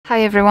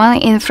Hi everyone,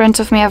 in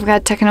front of me I've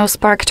got TECNO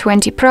Spark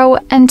 20 Pro,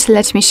 and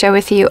let me share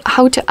with you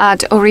how to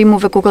add or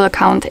remove a Google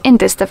account in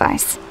this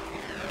device.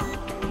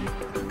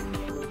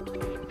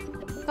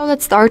 So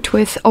let's start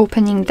with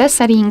opening the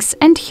settings,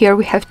 and here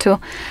we have to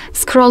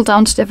scroll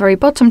down to the very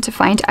bottom to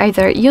find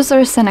either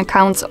users and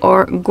accounts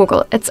or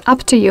Google. It's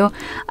up to you.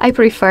 I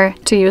prefer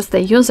to use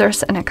the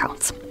users and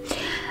accounts.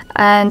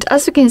 And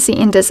as you can see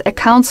in this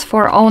accounts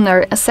for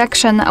owner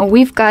section,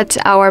 we've got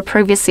our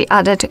previously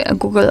added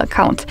Google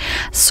account.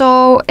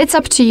 So it's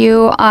up to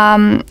you.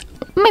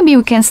 Maybe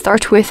we can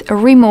start with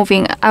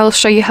removing. I'll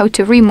show you how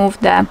to remove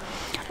the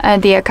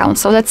account.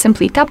 So let's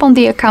simply tap on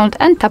the account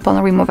and tap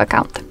on remove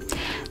account.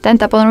 Then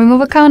tap on remove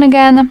account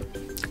again,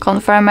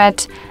 confirm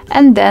it,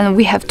 and then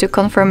we have to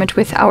confirm it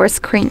with our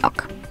screen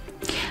lock.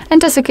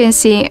 And as you can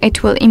see,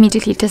 it will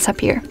immediately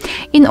disappear.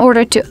 In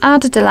order to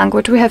add the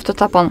language, we have to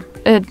tap on,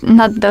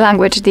 not the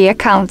language, the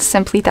account.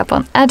 Simply tap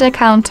on add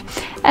account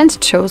and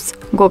choose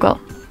Google.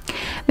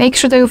 Make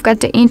sure that you've got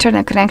the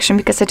internet connection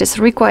because it is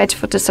required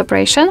for this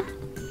operation.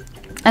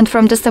 And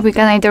from this step, we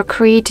can either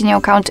create a new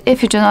account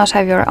if you do not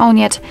have your own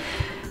yet,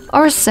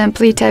 or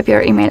simply type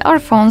your email or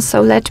phone.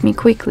 So let me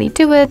quickly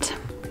do it.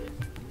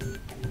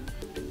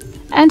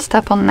 And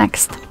tap on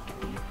next.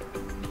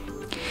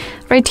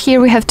 Right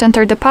here we have to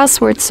enter the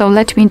password, so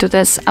let me do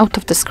this out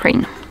of the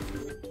screen.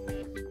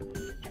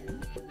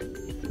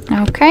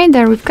 Okay,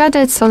 there we've got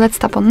it, so let's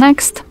tap on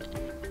next.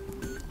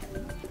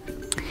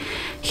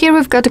 Here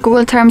we've got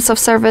Google Terms of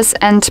Service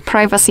and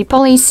Privacy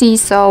Policy,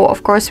 so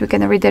of course we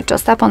can read it,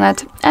 just tap on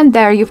it, and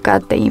there you've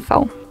got the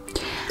info.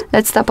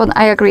 Let's tap on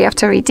I agree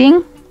after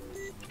reading.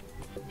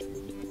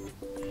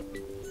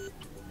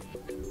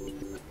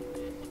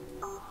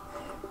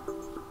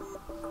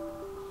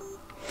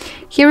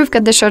 Here we've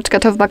got the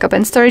shortcut of backup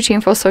and storage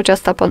info, so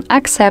just tap on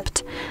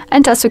accept.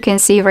 And as you can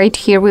see right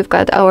here, we've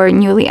got our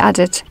newly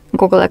added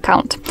Google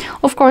account.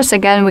 Of course,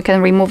 again, we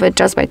can remove it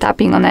just by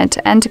tapping on it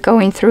and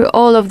going through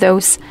all of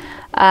those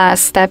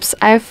steps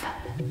I've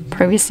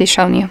previously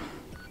shown you.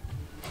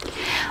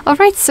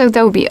 Alright, so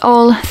that will be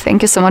all.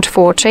 Thank you so much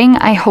for watching.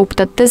 I hope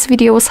that this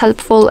video was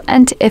helpful,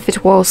 and if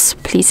it was,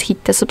 please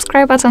hit the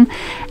subscribe button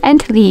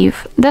and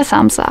leave the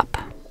thumbs up.